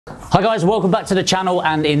Hi guys, welcome back to the channel,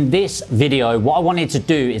 and in this video what I wanted to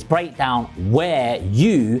do is break down where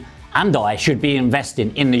you and I should be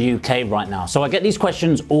investing in the UK right now. So I get these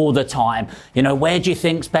questions all the time, you know, where do you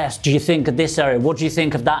think's best? Do you think of this area? What do you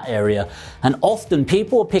think of that area? And often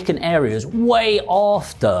people are picking areas way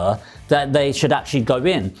after that they should actually go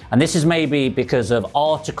in. And this is maybe because of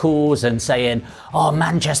articles and saying, oh,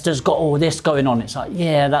 Manchester's got all this going on. It's like,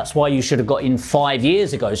 yeah, that's why you should have got in 5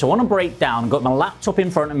 years ago. So I want to break down, got my laptop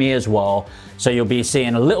in front of me as well. So you'll be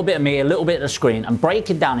seeing a little bit of me, a little bit of the screen, and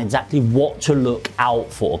breaking down exactly what to look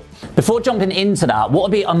out for. Before jumping into that, what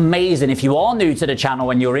would be amazing if you are new to the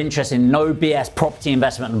channel and you're interested in no BS property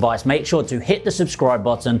investment advice, make sure to hit the subscribe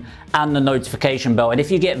button and the notification bell. And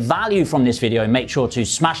if you get value from this video, make sure to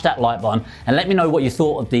smash that like button and let me know what you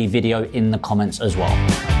thought of the video in the comments as well.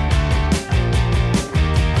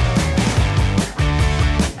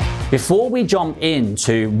 Before we jump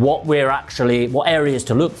into what areas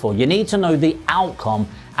to look for, you need to know the outcome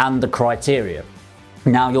and the criteria.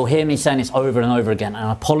 Now, you'll hear me saying this over and over again, and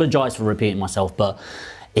I apologize for repeating myself, but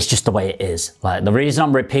it's just the way it is. Like, the reason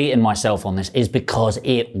I'm repeating myself on this is because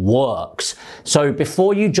it works. So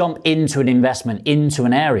before you jump into an investment into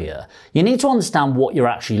an area, you need to understand what you're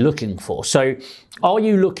actually looking for. So are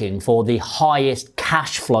you looking for the highest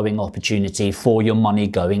cash flowing opportunity for your money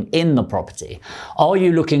going in the property? Are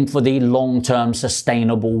you looking for the long-term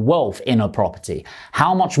sustainable wealth in a property?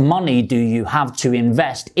 How much money do you have to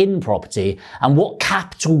invest in property? And what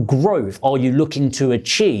capital growth are you looking to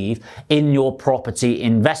achieve in your property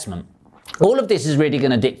investment? All of this is really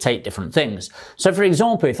going to dictate different things. So for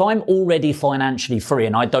example, if I'm already financially free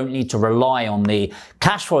and I don't need to rely on the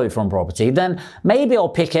cash flow from property, then maybe I'll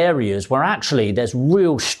pick areas where actually there's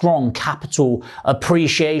real strong capital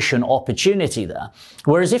appreciation opportunity there.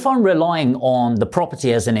 Whereas if I'm relying on the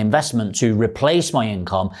property as an investment to replace my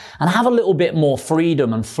income and have a little bit more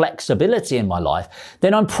freedom and flexibility in my life,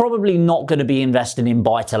 then I'm probably not going to be investing in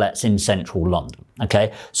buy-to-lets in central London.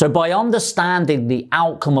 Okay, so by understanding the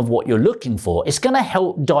outcome of what you're looking for, it's going to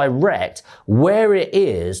help direct where it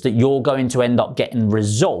is that you're going to end up getting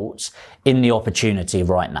results in the opportunity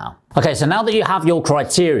right now. Okay, so now that you have your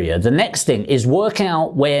criteria, the next thing is working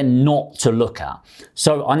out where not to look at.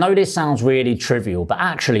 So I know this sounds really trivial, but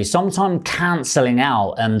actually sometimes cancelling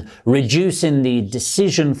out and reducing the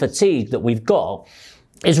decision fatigue that we've got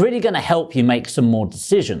is really going to help you make some more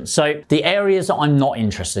decisions. So the areas that I'm not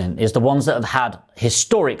interested in is the ones that have had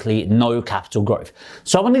historically no capital growth.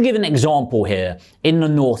 So I'm going to give an example here in the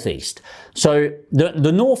Northeast. So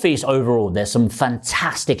the Northeast overall, there's some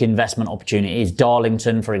fantastic investment opportunities.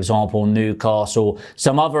 Darlington, for example, Newcastle,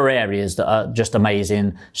 some other areas that are just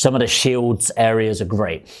amazing. Some of the Shields areas are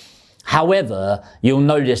great. However, you'll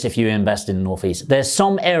notice if you invest in the Northeast, there's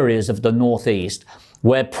some areas of the Northeast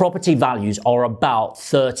where property values are about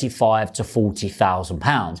 £35,000 to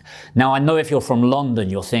 £40,000. Now, I know if you're from London,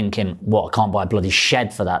 you're thinking, well, I can't buy a bloody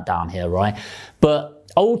shed for that down here, right?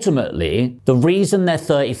 But ultimately, the reason they're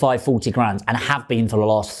 35, 40 grand and have been for the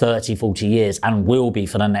last 30, 40 years and will be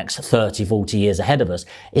for the next 30, 40 years ahead of us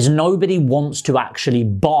is nobody wants to actually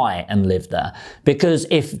buy and live there. Because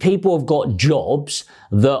if people have got jobs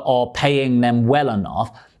that are paying them well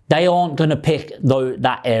enough, they aren't going to pick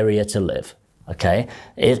that area to live. Okay,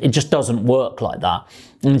 it just doesn't work like that.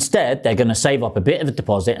 Instead, they're going to save up a bit of a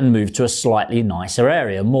deposit and move to a slightly nicer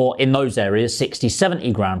area, more in those areas, 60,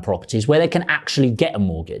 70 grand properties where they can actually get a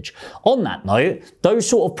mortgage. On that note, those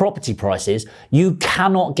sort of property prices, you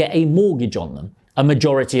cannot get a mortgage on them a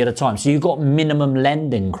majority of the time. So you've got minimum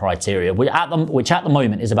lending criteria, which at the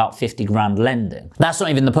moment is about 50 grand lending. That's not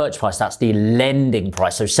even the purchase price, that's the lending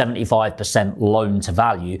price. So 75% loan to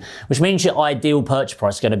value, which means your ideal purchase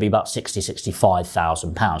price is going to be about 60,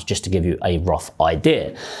 65,000 pounds, just to give you a rough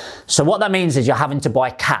idea. So what that means is you're having to buy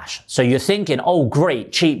cash. So you're thinking, oh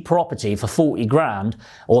great, cheap property for 40 grand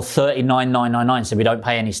or 39,999, so we don't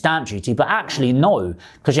pay any stamp duty. But actually no,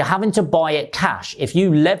 because you're having to buy it cash. If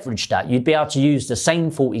you leverage that, you'd be able to use the same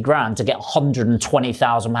 40 grand to get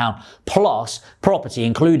 £120,000 plus property,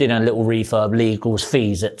 including a little refurb, legals,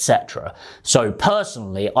 fees, etc. So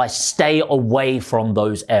personally, I stay away from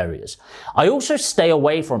those areas. I also stay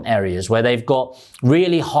away from areas where they've got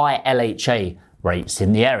really high LHA rates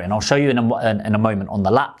in the area, and I'll show you in a moment on the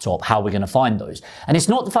laptop how we're going to find those. And it's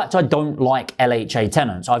not the fact I don't like LHA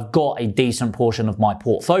tenants. I've got a decent portion of my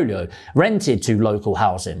portfolio rented to local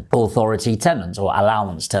housing authority tenants or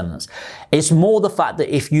allowance tenants. It's more the fact that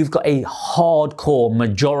if you've got a hardcore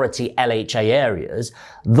majority LHA areas,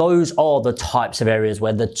 those are the types of areas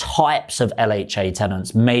where the types of LHA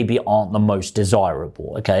tenants maybe aren't the most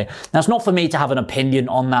desirable. Okay, now it's not for me to have an opinion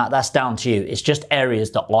on that. That's down to you. It's just areas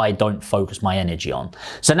that I don't focus my energy energy on.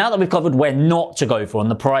 So now that we've covered where not to go for and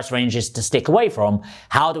the price ranges to stick away from,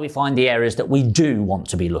 how do we find the areas that we do want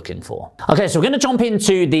to be looking for? Okay, so we're going to jump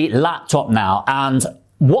into the laptop now, and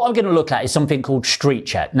what I'm going to look at is something called Street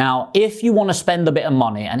Check. Now, if you want to spend a bit of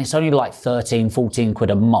money, and it's only like 13, 14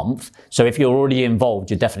 quid a month, so if you're already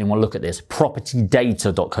involved, you definitely want to look at this.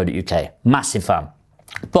 Propertydata.co.uk, massive fan.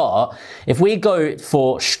 But if we go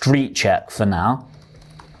for Street Check for now,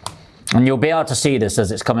 and you'll be able to see this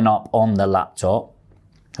as it's coming up on the laptop.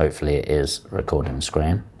 Hopefully it is recording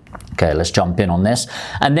screen. Okay, let's jump in on this.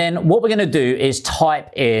 And then what we're going to do is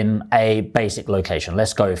type in a basic location.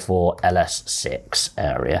 Let's go for LS6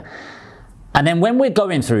 area. And then when we're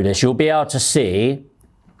going through this, you'll be able to see,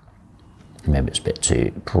 maybe it's a bit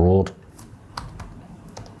too broad.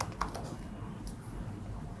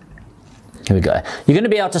 Here we go. You're going to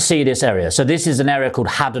be able to see this area. So this is an area called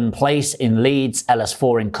Haddon Place in Leeds,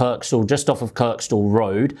 LS4 in Kirkstall, just off of Kirkstall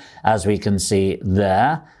Road, as we can see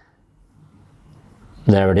there.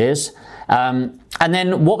 There it is. And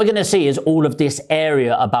then what we're going to see is all of this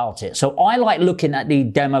area about it. So I like looking at the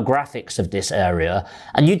demographics of this area,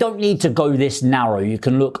 and you don't need to go this narrow. You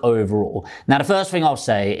can look overall. Now, the first thing I'll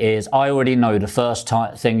say is I already know the first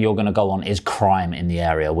thing you're going to go on is crime in the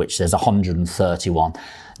area, which there's 131.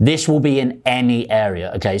 This will be in any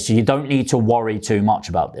area, okay? So you don't need to worry too much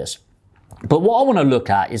about this. But what I want to look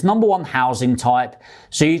at is number one, housing type.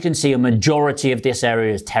 So you can see a majority of this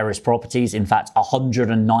area is terrace properties. In fact,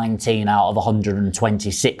 119 out of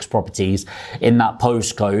 126 properties in that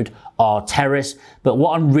postcode are terrace. But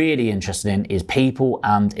what I'm really interested in is people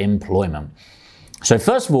and employment. So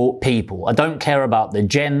first of all, people. I don't care about the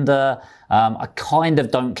gender. I kind of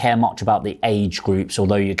don't care much about the age groups,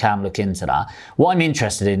 although you can look into that. What I'm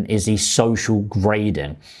interested in is the social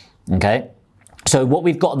grading, okay? So what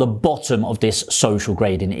we've got at the bottom of this social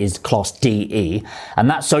grading is class DE, and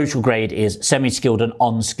that social grade is semi-skilled and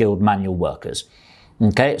unskilled manual workers.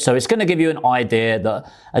 Okay, so it's going to give you an idea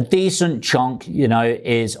that a decent chunk, you know,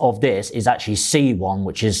 is actually C1,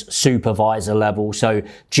 which is supervisor level. So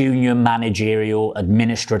junior, managerial,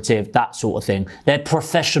 administrative, that sort of thing. They're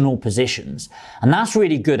professional positions. And that's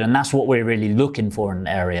really good. And that's what we're really looking for in an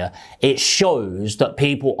area. It shows that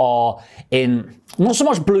people are in not so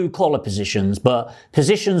much blue collar positions, but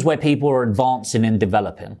positions where people are advancing and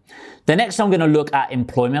developing. The next I'm going to look at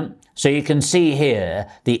employment. So you can see here,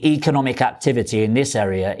 the economic activity in this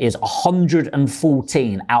area is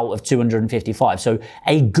 114 out of 255. So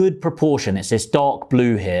a good proportion, it's this dark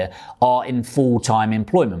blue here, are in full-time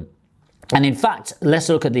employment. And in fact, let's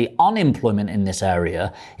look at the unemployment in this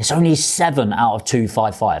area. It's only 7 out of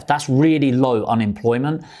 255. That's really low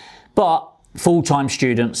unemployment. But full-time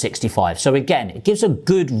student, 65. So again, it gives a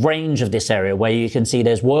good range of this area where you can see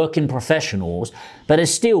there's working professionals, but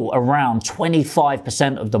there's still around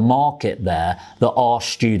 25% of the market there that are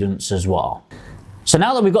students as well. So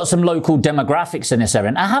now that we've got some local demographics in this area,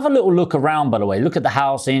 and have a little look around, by the way, look at the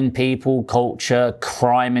housing, people, culture,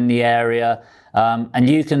 crime in the area, and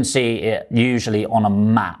you can see it usually on a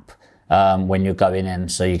map when you're going in.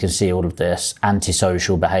 So you can see all of this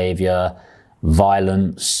antisocial behavior,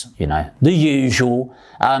 violence, you know, the usual.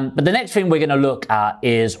 But the next thing we're going to look at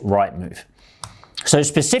is Rightmove. So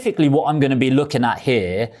specifically what I'm going to be looking at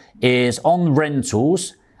here is on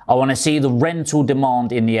rentals. I want to see the rental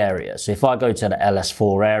demand in the area. So if I go to the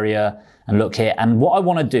LS4 area and look here, and what I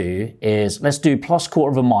want to do is let's do plus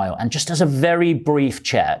quarter of a mile, and just as a very brief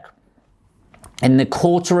check, in the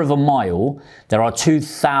quarter of a mile, there are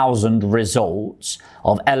 2,000 results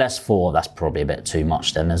of LS4. That's probably a bit too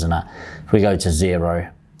much then, isn't it? If we go to 0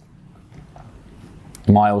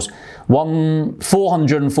 miles,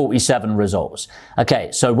 447 results.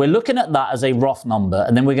 Okay, so we're looking at that as a rough number,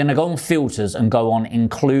 and then we're going to go on filters and go on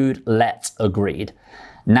include let agreed.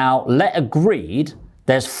 Now, let agreed,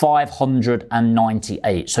 there's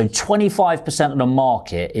 598. So 25% of the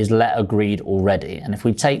market is let agreed already. And if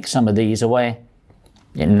we take some of these away,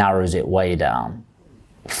 it narrows it way down.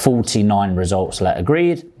 49 results let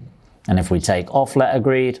agreed. And if we take off let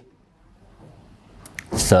agreed,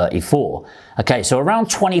 34. Okay, so around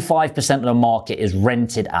 25% of the market is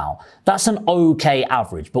rented out. That's an okay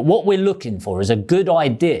average, but what we're looking for is a good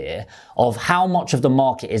idea of how much of the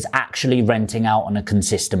market is actually renting out on a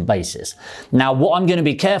consistent basis. Now, what I'm going to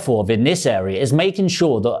be careful of in this area is making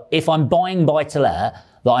sure that if I'm buying buy to let,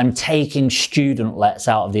 that I'm taking student lets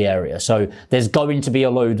out of the area. So there's going to be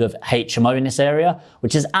a load of HMO in this area,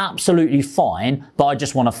 which is absolutely fine, but I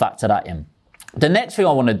just want to factor that in. The next thing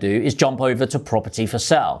I want to do is jump over to property for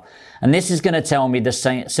sale. And this is going to tell me the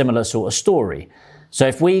same, similar sort of story. So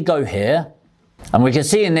if we go here, and we can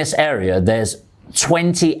see in this area, there's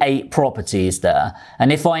 28 properties there.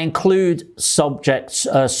 And if I include subjects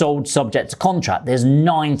sold subject to contract, there's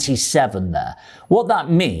 97 there. What that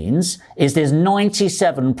means is there's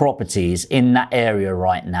 97 properties in that area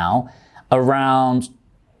right now, around,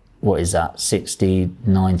 what is that, 60,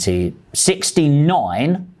 90,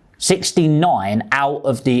 69 out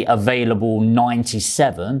of the available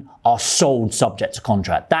 97 are sold subject to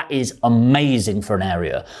contract. That is amazing for an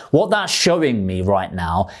area. What that's showing me right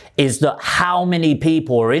now is that how many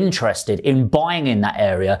people are interested in buying in that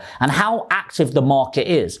area and how active the market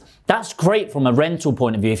is. That's great from a rental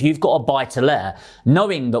point of view. If you've got a buy to let,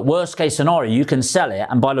 knowing that worst case scenario, you can sell it,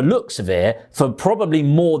 and by the looks of it, for probably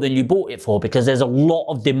more than you bought it for, because there's a lot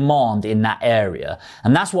of demand in that area.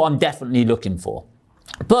 And that's what I'm definitely looking for.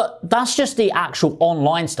 But that's just the actual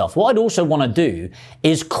online stuff. What I'd also want to do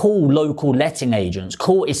is call local letting agents,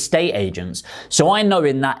 call estate agents. So I know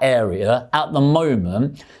in that area at the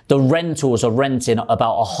moment, the rentals are renting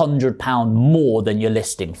about £100 more than you're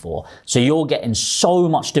listing for. So you're getting so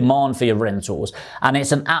much demand for your rentals, and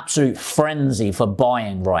it's an absolute frenzy for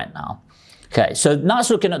buying right now. Okay, so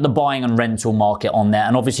that's looking at the buying and rental market on there,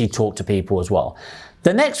 and obviously talk to people as well.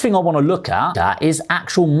 The next thing I want to look at is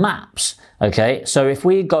actual maps. Okay, so if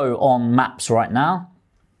we go on maps right now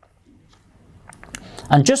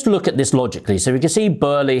and just look at this logically. So we can see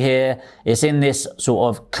Burley here, it's in this sort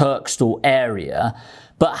of Kirkstall area,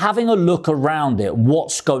 but having a look around it,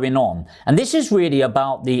 what's going on? And this is really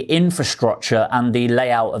about the infrastructure and the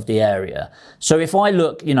layout of the area. So if I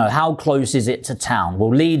look, you know, how close is it to town? Well,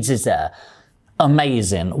 Leeds is there.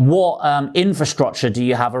 Amazing. What infrastructure do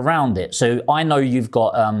you have around it? So I know you've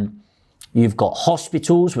got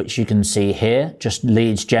hospitals, which you can see here, just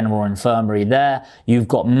Leeds General Infirmary there. You've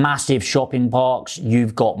got massive shopping parks.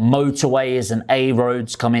 You've got motorways and A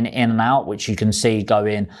roads coming in and out, which you can see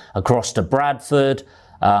going across to Bradford,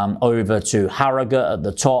 over to Harrogate at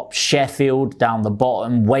the top, Sheffield down the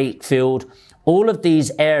bottom, Wakefield, all of these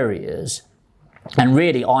areas. And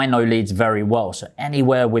really, I know Leeds very well, so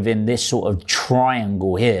anywhere within this sort of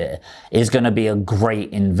triangle here is going to be a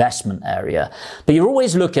great investment area. But you're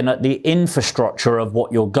always looking at the infrastructure of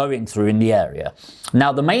what you're going through in the area.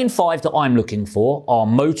 Now, the main 5 that I'm looking for are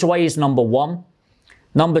motorways, number 1.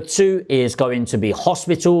 Number 2 is going to be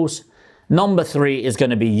hospitals. Number 3 is going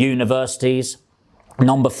to be universities.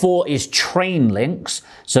 Number 4 is train links,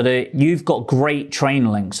 so that you've got great train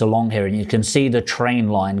links along here, and you can see the train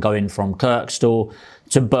line going from Kirkstall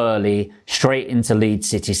to Burley straight into Leeds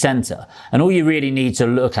city centre. And all you really need to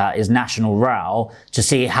look at is National Rail to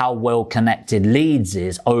see how well connected Leeds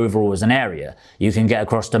is overall as an area. You can get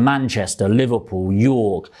across to Manchester, Liverpool,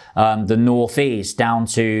 York, the North East, down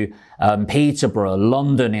to Peterborough,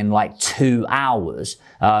 London in like 2 hours,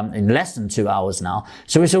 in less than 2 hours now.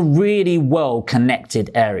 So it's a really well connected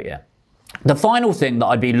area. The final thing that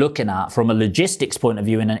I'd be looking at from a logistics point of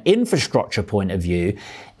view and an infrastructure point of view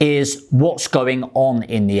is what's going on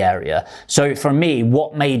in the area. So for me,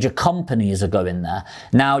 what major companies are going there?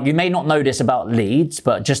 Now, you may not know this about Leeds,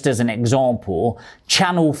 but just as an example,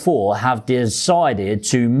 Channel 4 have decided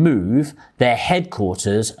to move their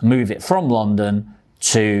headquarters, move it from London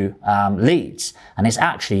to Leeds, and it's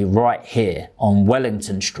actually right here on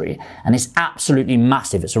Wellington Street, and it's absolutely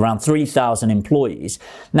massive. It's around 3,000 employees.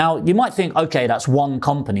 Now, you might think, okay, that's one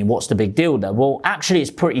company, what's the big deal there? Well, actually, it's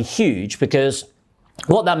pretty huge, because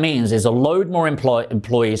what that means is a load more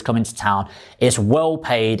employees coming to town. It's well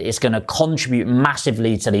paid. It's going to contribute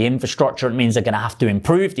massively to the infrastructure. It means they're going to have to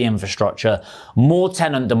improve the infrastructure, more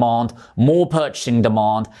tenant demand, more purchasing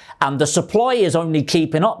demand, and the supply is only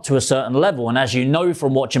keeping up to a certain level. And as you know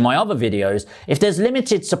from watching my other videos, if there's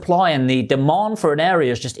limited supply and the demand for an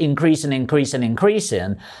area is just increasing,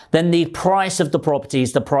 then the price of the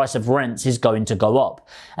properties, the price of rents is going to go up.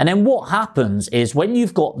 And then what happens is when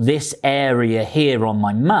you've got this area here on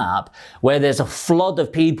my map, where there's a flood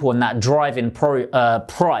of people and that driving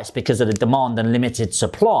price because of the demand and limited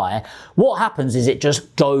supply, what happens is it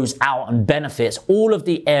just goes out and benefits all of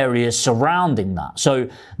the areas surrounding that. So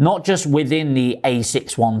not just within the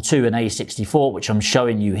A612 and A64, which I'm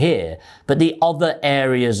showing you here, but the other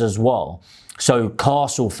areas as well. So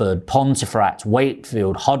Castleford, Pontefract,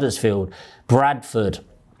 Wakefield, Huddersfield, Bradford,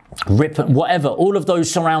 Ripon, whatever, all of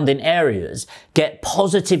those surrounding areas get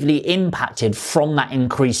positively impacted from that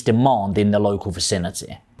increased demand in the local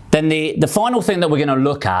vicinity. Then the final thing that we're going to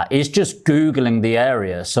look at is just Googling the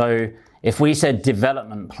area. So if we said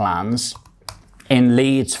development plans in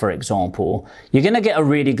Leeds, for example, you're going to get a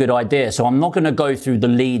really good idea. So I'm not going to go through the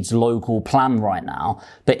Leeds local plan right now,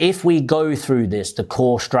 but if we go through this, the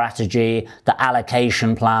core strategy, the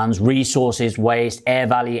allocation plans, resources, waste, air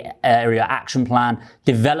valley area action plan,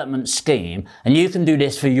 development scheme, and you can do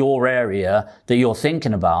this for your area that you're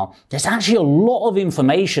thinking about, there's actually a lot of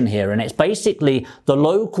information here, and it's basically the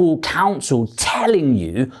local council telling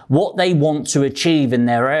you what they want to achieve in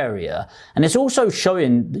their area. And it's also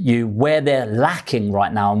showing you where they're lacking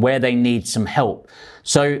right now and where they need some help.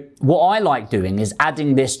 So what I like doing is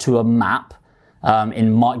adding this to a map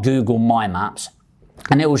in my Google My Maps,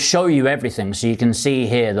 and it will show you everything. So you can see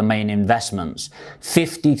here the main investments,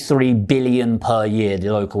 53 billion per year,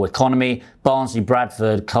 the local economy, Barnsley,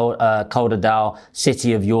 Bradford, Calderdale,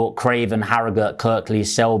 City of York, Craven, Harrogate, Kirklees,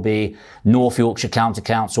 Selby, North Yorkshire County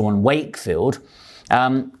Council and Wakefield.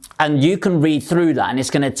 And you can read through that and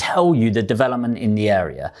it's going to tell you the development in the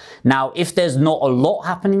area. Now, if there's not a lot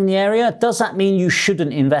happening in the area, does that mean you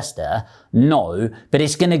shouldn't invest there? No, but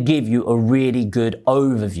it's going to give you a really good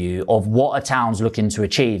overview of what a town's looking to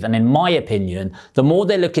achieve. And in my opinion, the more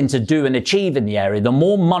they're looking to do and achieve in the area, the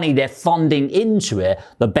more money they're funding into it,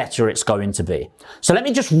 the better it's going to be. So let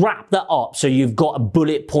me just wrap that up so you've got a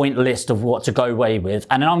bullet point list of what to go away with.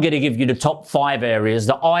 And then I'm going to give you the top 5 areas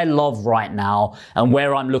that I love right now and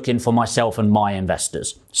where I'm looking for myself and my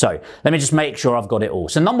investors. So let me just make sure I've got it all.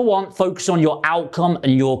 So number 1, focus on your outcome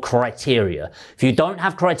and your criteria. If you don't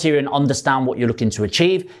have criteria and understand what you're looking to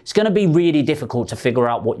achieve, it's going to be really difficult to figure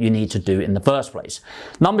out what you need to do in the first place.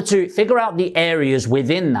 Number 2, figure out the areas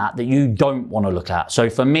within that you don't want to look at. So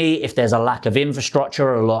for me, if there's a lack of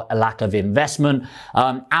infrastructure, a lack of investment,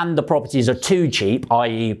 and the properties are too cheap,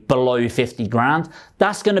 i.e. below 50 grand,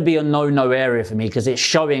 that's going to be a no-no area for me because it's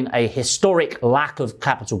showing a historic lack of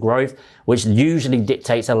capital growth, which usually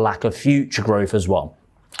dictates a lack of future growth as well.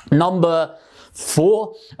 Number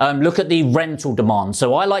 4, look at the rental demand.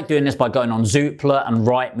 So I like doing this by going on Zoopla and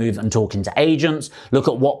Rightmove and talking to agents. Look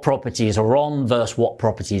at what properties are on versus what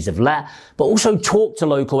properties have let, but also talk to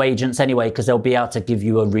local agents anyway, because they'll be able to give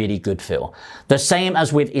you a really good feel. The same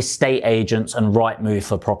as with estate agents and Rightmove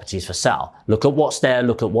for properties for sale. Look at what's there,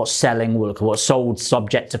 look at what's selling, look at what's sold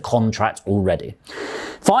subject to contract already.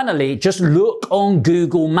 Finally, just look on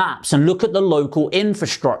Google Maps and look at the local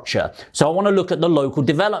infrastructure. So I want to look at the local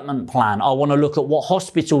development plan. I want to look at what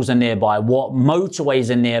hospitals are nearby, what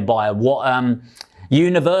motorways are nearby, what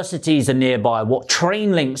universities are nearby, what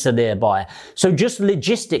train links are nearby. So just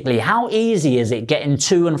logistically, how easy is it getting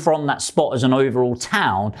to and from that spot as an overall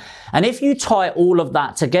town? And if you tie all of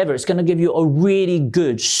that together, it's going to give you a really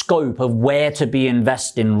good scope of where to be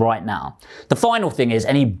investing right now. The final thing is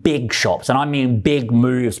any big shops, and I mean big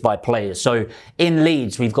moves by players. So in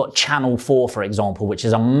Leeds, we've got Channel 4, for example, which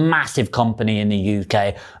is a massive company in the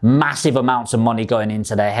UK, massive amounts of money going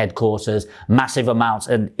into their headquarters, massive amounts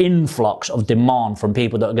and influx of demand from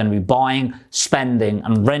people that are going to be buying, spending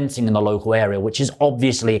and renting in the local area, which is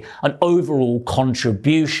obviously an overall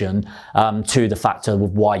contribution to the factor of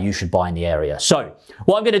why you should buy in the area. So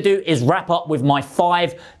what I'm going to do is wrap up with my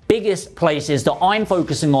 5 biggest places that I'm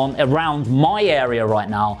focusing on around my area right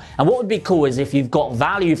now. And what would be cool is if you've got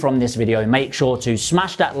value from this video, make sure to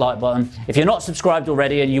smash that like button. If you're not subscribed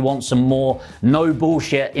already and you want some more no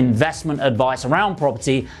bullshit investment advice around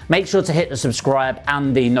property, make sure to hit the subscribe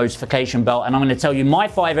and the notification bell. And I'm going to tell you my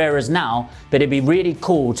 5 areas now, but it'd be really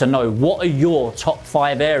cool to know what are your top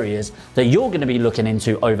 5 areas that you're going to be looking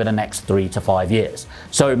into over the next 3 to 5 years.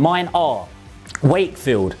 So mine are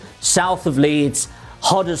Wakefield, south of Leeds,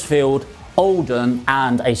 Huddersfield, Oldham,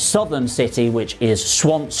 and a southern city which is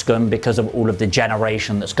Swanscombe because of all of the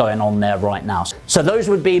generation that's going on there right now. So those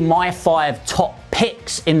would be my 5 top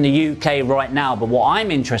picks in the UK right now, but what I'm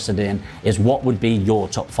interested in is what would be your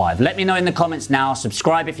top 5. Let me know in the comments now,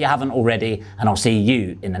 subscribe if you haven't already, and I'll see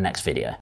you in the next video.